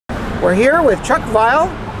We're here with Chuck Weil,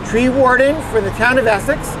 tree warden for the town of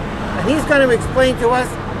Essex, and he's going to explain to us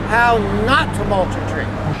how not to mulch a tree.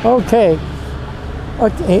 Okay.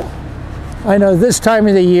 I know this time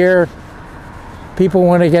of the year, people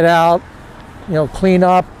want to get out, clean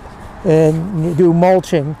up and do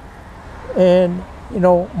mulching. And,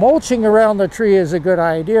 mulching around the tree is a good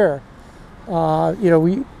idea.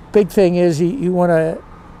 Big thing is you want to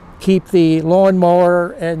keep the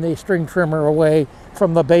lawnmower and the string trimmer away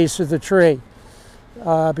from the base of the tree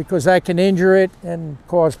because that can injure it and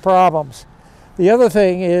cause problems. The other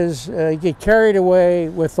thing is you get carried away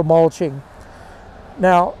with the mulching.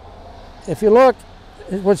 Now, if you look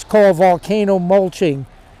at what's called volcano mulching,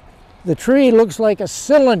 the tree looks like a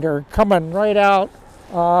cylinder coming right out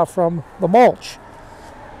from the mulch.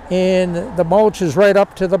 And the mulch is right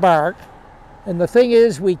up to the bark. And the thing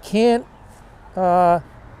is, we can't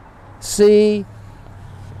see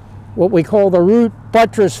what we call the root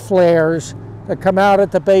buttress flares that come out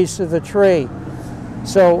at the base of the tree.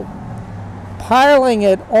 So piling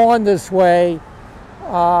it on this way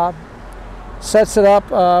sets it up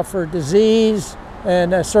for disease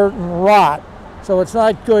and a certain rot. So it's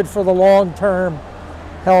not good for the long-term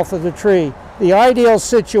health of the tree. The ideal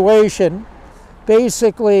situation,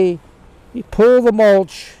 basically, you pull the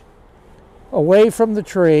mulch away from the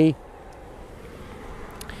tree,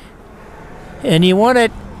 and you want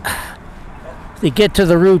it to get to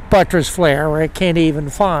the root buttress flare where it can't even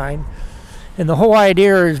find. And the whole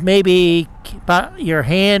idea is maybe about your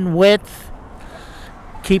hand width,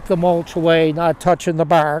 keep the mulch away, not touching the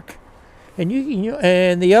bark. And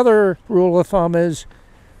and the other rule of thumb is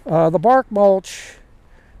the bark mulch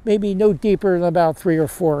maybe no deeper than about 3 or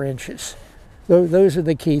 4 inches. Those are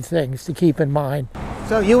the key things to keep in mind.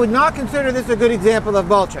 So you would not consider this a good example of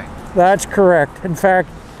mulching? That's correct. In fact,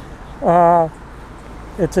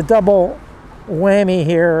 it's a double whammy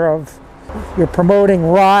here of you're promoting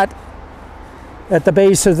rot at the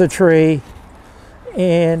base of the tree,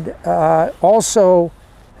 and also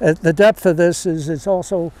at the depth of this is it's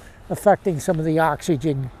also affecting some of the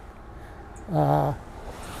oxygen or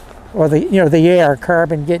the air,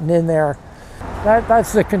 carbon getting in there.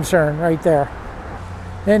 That's the concern right there.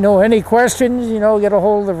 And any questions, get a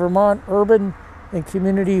hold of the Vermont Urban and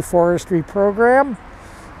Community Forestry Program.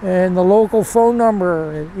 And the local phone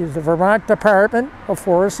number is the Vermont Department of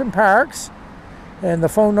Forests and Parks. And the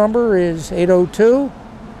phone number is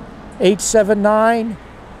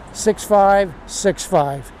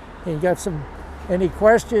 802-879-6565. And you got any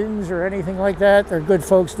questions or anything like that, they're good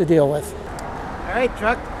folks to deal with. All right,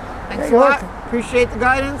 Chuck. Thanks a lot. Appreciate the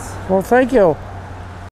guidance. Well, thank you.